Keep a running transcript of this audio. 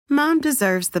Mom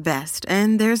deserves the best,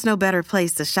 and there's no better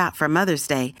place to shop for Mother's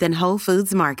Day than Whole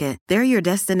Foods Market. They're your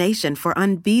destination for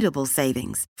unbeatable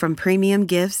savings, from premium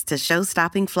gifts to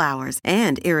show-stopping flowers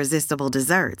and irresistible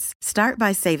desserts. Start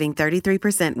by saving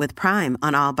 33% with Prime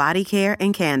on all body care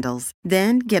and candles.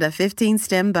 Then get a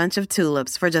 15-stem bunch of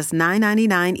tulips for just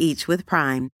 $9.99 each with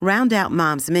Prime. Round out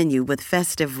Mom's menu with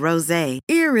festive rosé,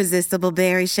 irresistible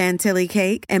berry chantilly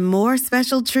cake, and more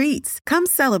special treats. Come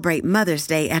celebrate Mother's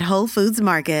Day at Whole Foods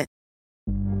Market.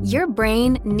 Your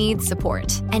brain needs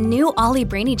support, and new Ollie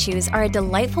Brainy Chews are a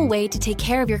delightful way to take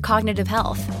care of your cognitive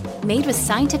health. Made with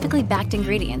scientifically backed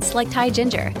ingredients like Thai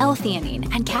ginger,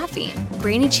 L-theanine, and caffeine,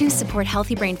 Brainy Chews support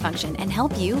healthy brain function and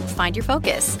help you find your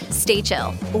focus, stay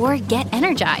chill, or get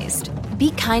energized.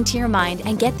 Be kind to your mind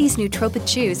and get these nootropic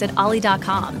chews at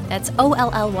ollie.com. That's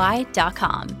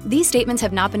OLLY.com. These statements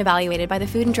have not been evaluated by the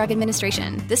Food and Drug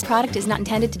Administration. This product is not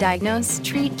intended to diagnose,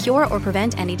 treat, cure, or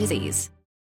prevent any disease.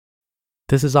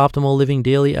 This is Optimal Living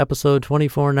Daily, episode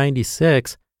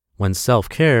 2496, When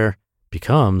Self-Care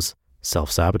Becomes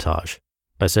Self-Sabotage,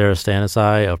 by Sarah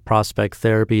Stanisai of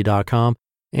ProspectTherapy.com.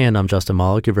 And I'm Justin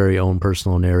Malik, your very own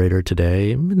personal narrator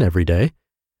today and every day.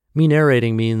 Me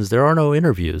narrating means there are no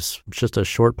interviews. It's just a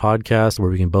short podcast where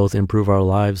we can both improve our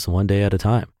lives one day at a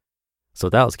time. So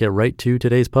with that, let's get right to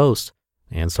today's post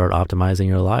and start optimizing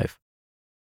your life.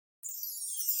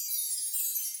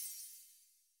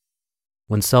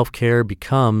 When Self-Care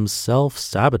Becomes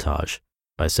Self-Sabotage,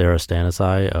 by Sarah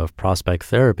Stanisai of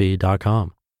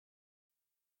ProspectTherapy.com.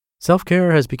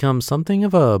 Self-care has become something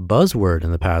of a buzzword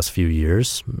in the past few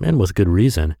years, and with good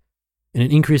reason. In an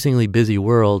increasingly busy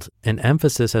world, an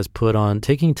emphasis has put on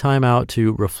taking time out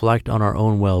to reflect on our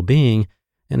own well-being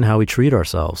and how we treat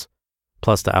ourselves.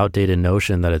 Plus, the outdated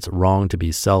notion that it's wrong to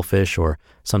be selfish or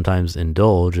sometimes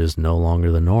indulge is no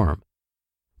longer the norm.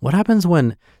 What happens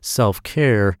when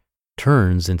self-care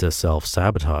turns into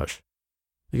self-sabotage?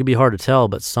 It can be hard to tell,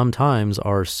 but sometimes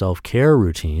our self-care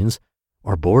routines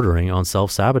are bordering on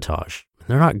self-sabotage.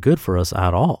 They're not good for us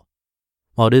at all.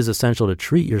 While it is essential to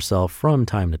treat yourself from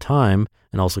time to time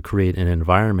and also create an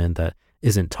environment that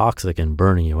isn't toxic and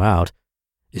burning you out,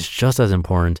 it's just as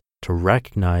important to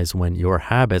recognize when your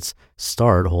habits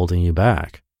start holding you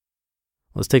back.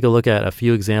 Let's take a look at a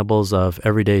few examples of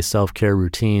everyday self-care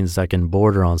routines that can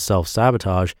border on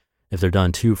self-sabotage if they're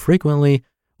done too frequently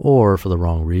or for the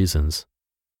wrong reasons.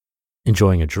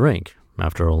 Enjoying a drink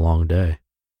after a long day.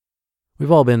 We've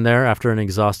all been there. After an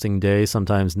exhausting day,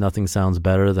 sometimes nothing sounds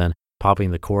better than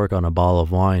popping the cork on a bottle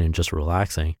of wine and just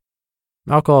relaxing.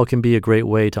 Alcohol can be a great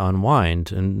way to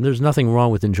unwind, and there's nothing wrong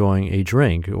with enjoying a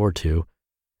drink or two.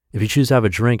 If you choose to have a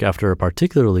drink after a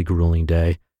particularly grueling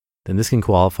day, then this can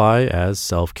qualify as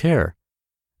self-care.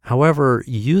 However,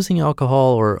 using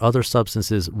alcohol or other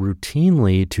substances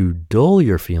routinely to dull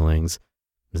your feelings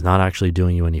is not actually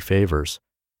doing you any favors.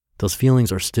 Those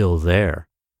feelings are still there,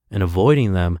 and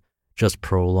avoiding them just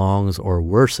prolongs or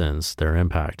worsens their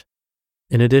impact.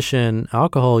 In addition,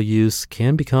 alcohol use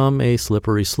can become a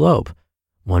slippery slope.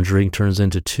 One drink turns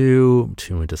into two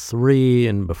into three,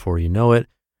 and before you know it,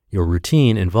 your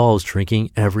routine involves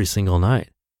drinking every single night.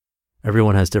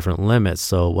 Everyone has different limits,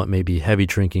 so what may be heavy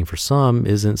drinking for some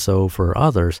isn't so for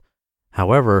others.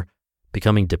 However,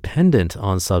 becoming dependent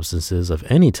on substances of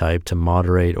any type to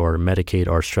moderate or medicate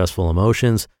our stressful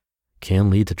emotions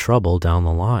can lead to trouble down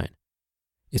the line.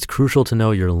 It's crucial to know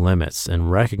your limits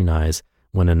and recognize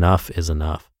when enough is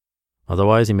enough.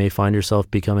 Otherwise, you may find yourself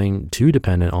becoming too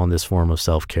dependent on this form of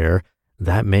self-care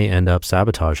that may end up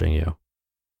sabotaging you.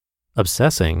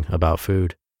 Obsessing about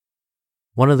food.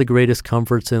 One of the greatest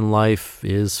comforts in life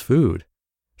is food.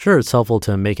 Sure, it's helpful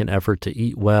to make an effort to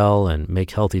eat well and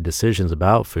make healthy decisions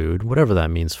about food, whatever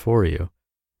that means for you.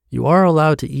 You are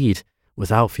allowed to eat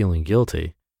without feeling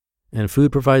guilty. And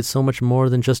food provides so much more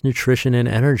than just nutrition and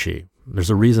energy. There's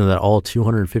a reason that all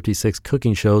 256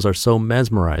 cooking shows are so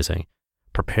mesmerizing.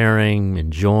 Preparing,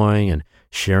 enjoying, and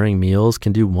sharing meals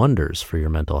can do wonders for your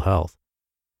mental health.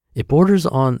 It borders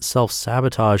on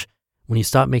self-sabotage when you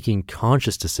stop making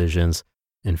conscious decisions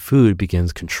and food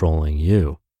begins controlling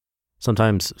you.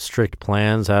 Sometimes strict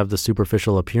plans have the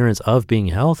superficial appearance of being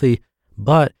healthy,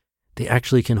 but they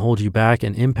actually can hold you back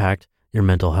and impact your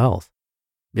mental health.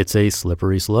 It's a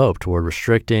slippery slope toward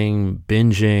restricting,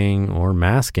 binging, or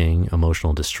masking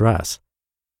emotional distress.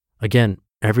 Again,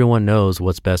 everyone knows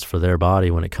what's best for their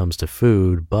body when it comes to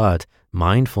food, but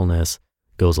mindfulness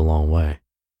goes a long way.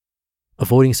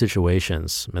 Avoiding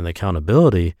situations and the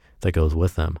accountability that goes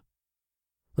with them.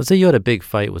 Let's say you had a big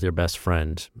fight with your best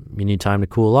friend. You need time to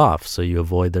cool off, so you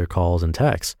avoid their calls and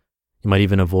texts. You might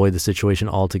even avoid the situation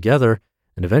altogether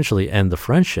and eventually end the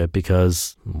friendship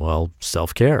because, well,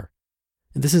 self-care.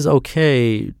 This is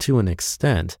okay to an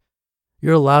extent.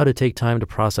 You're allowed to take time to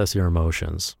process your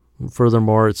emotions.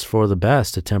 Furthermore, it's for the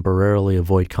best to temporarily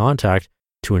avoid contact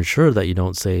to ensure that you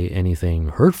don't say anything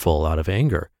hurtful out of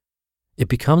anger. It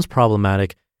becomes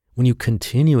problematic when you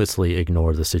continuously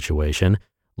ignore the situation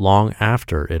long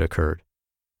after it occurred.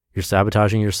 You're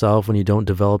sabotaging yourself when you don't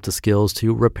develop the skills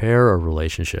to repair a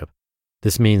relationship.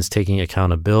 This means taking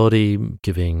accountability,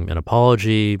 giving an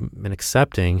apology, and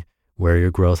accepting where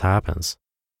your growth happens.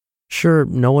 Sure,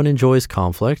 no one enjoys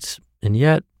conflict, and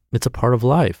yet it's a part of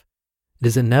life. It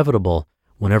is inevitable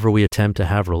whenever we attempt to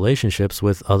have relationships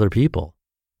with other people.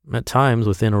 At times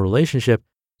within a relationship,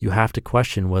 you have to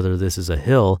question whether this is a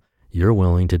hill you're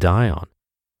willing to die on.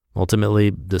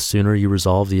 Ultimately, the sooner you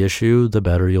resolve the issue, the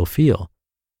better you'll feel.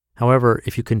 However,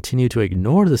 if you continue to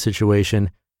ignore the situation,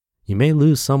 you may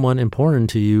lose someone important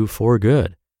to you for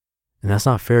good. And that's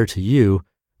not fair to you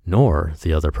nor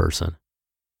the other person.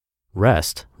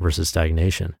 Rest versus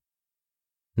stagnation.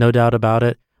 No doubt about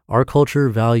it, our culture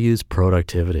values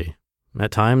productivity.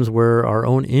 At times we're our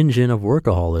own engine of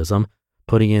workaholism,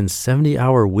 putting in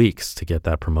 70-hour weeks to get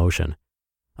that promotion.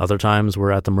 Other times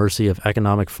we're at the mercy of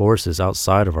economic forces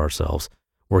outside of ourselves,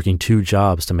 working 2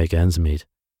 jobs to make ends meet.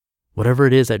 Whatever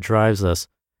it is that drives us,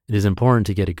 it is important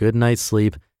to get a good night's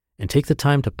sleep and take the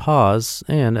time to pause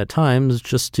and at times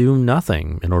just do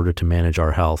nothing in order to manage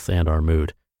our health and our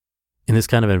mood. In this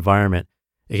kind of environment,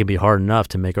 it can be hard enough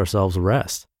to make ourselves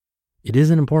rest. It is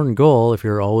an important goal if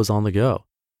you're always on the go.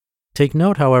 Take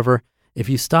note, however, if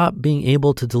you stop being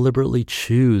able to deliberately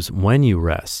choose when you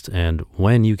rest and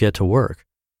when you get to work.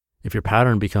 If your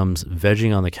pattern becomes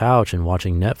vegging on the couch and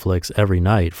watching Netflix every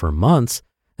night for months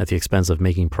at the expense of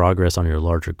making progress on your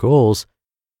larger goals,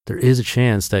 there is a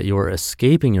chance that you're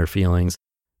escaping your feelings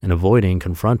and avoiding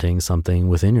confronting something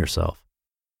within yourself.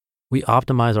 We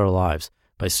optimize our lives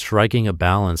by striking a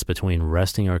balance between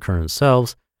resting our current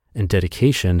selves and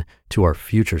dedication to our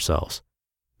future selves.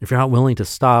 If you're not willing to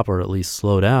stop or at least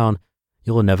slow down,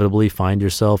 you'll inevitably find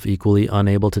yourself equally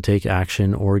unable to take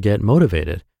action or get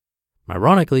motivated.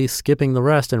 Ironically, skipping the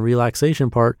rest and relaxation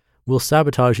part will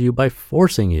sabotage you by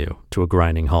forcing you to a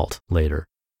grinding halt later.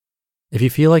 If you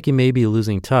feel like you may be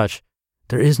losing touch,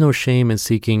 there is no shame in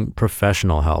seeking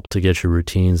professional help to get your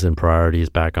routines and priorities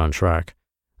back on track.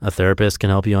 A therapist can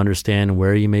help you understand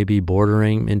where you may be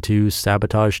bordering into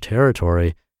sabotage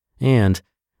territory and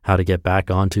how to get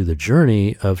back onto the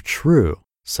journey of true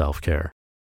self-care.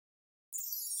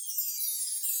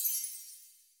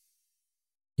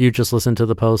 You just listened to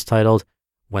the post titled,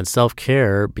 When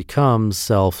Self-Care Becomes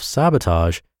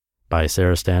Self-Sabotage by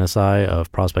Sarah Stanisai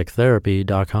of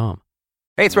ProspectTherapy.com.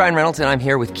 Hey, it's Ryan Reynolds, and I'm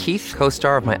here with Keith,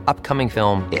 co-star of my upcoming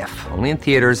film, If, only in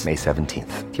theaters May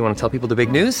 17th. Do you want to tell people the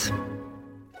big news?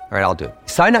 All right, I'll do it.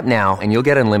 Sign up now and you'll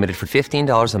get unlimited for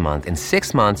 $15 a month and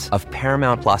 6 months of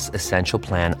Paramount Plus Essential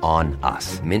Plan on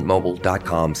us.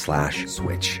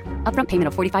 MintMobile.com/switch. Upfront payment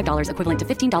of $45 equivalent to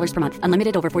 $15 per month.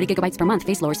 Unlimited over 40 gigabytes per month.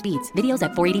 Face lower speeds. Videos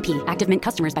at 480p. Active Mint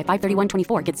customers by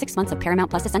 531.24 get 6 months of Paramount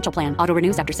Plus Essential Plan. Auto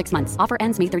renews after 6 months. Offer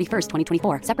ends May 31st,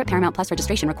 2024. Separate Paramount Plus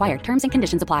registration required. Terms and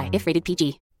conditions apply if rated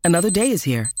PG. Another day is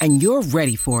here and you're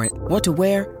ready for it. What to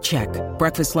wear? Check.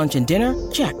 Breakfast, lunch, and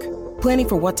dinner? Check. Planning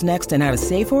for what's next and how to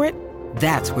save for it?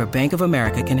 That's where Bank of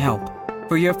America can help.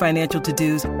 For your financial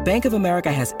to-dos, Bank of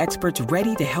America has experts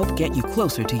ready to help get you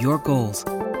closer to your goals.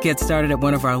 Get started at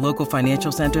one of our local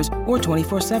financial centers or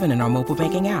 24/7 in our mobile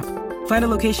banking app. Find a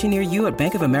location near you at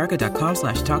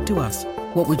bankofamerica.com/talktous.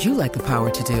 What would you like the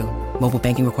power to do? Mobile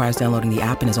banking requires downloading the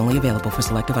app and is only available for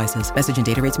select devices. Message and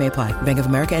data rates may apply. Bank of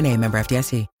America NA, member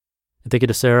FDIC. Thank you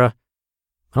to Sarah.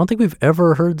 I don't think we've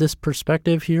ever heard this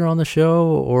perspective here on the show,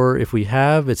 or if we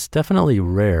have, it's definitely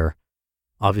rare.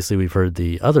 Obviously, we've heard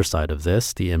the other side of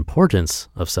this, the importance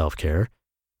of self-care.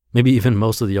 Maybe even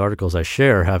most of the articles I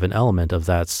share have an element of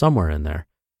that somewhere in there.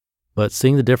 But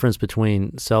seeing the difference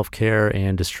between self-care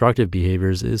and destructive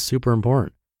behaviors is super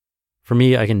important. For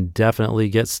me, I can definitely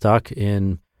get stuck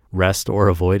in rest or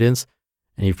avoidance.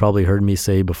 And you've probably heard me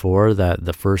say before that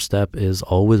the first step is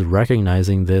always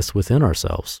recognizing this within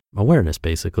ourselves, awareness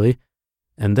basically.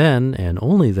 And then, and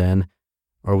only then,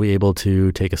 are we able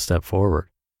to take a step forward.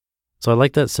 So I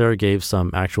like that Sarah gave some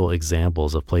actual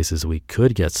examples of places we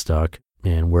could get stuck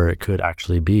and where it could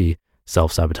actually be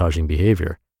self-sabotaging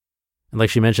behavior. And like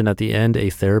she mentioned at the end, a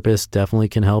therapist definitely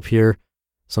can help here.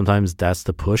 Sometimes that's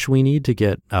the push we need to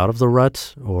get out of the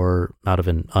rut or out of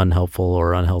an unhelpful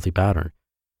or unhealthy pattern.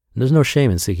 And there's no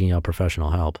shame in seeking out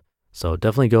professional help. So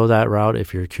definitely go that route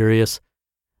if you're curious.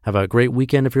 Have a great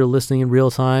weekend if you're listening in real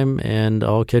time, and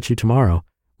I'll catch you tomorrow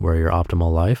where your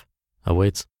optimal life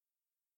awaits.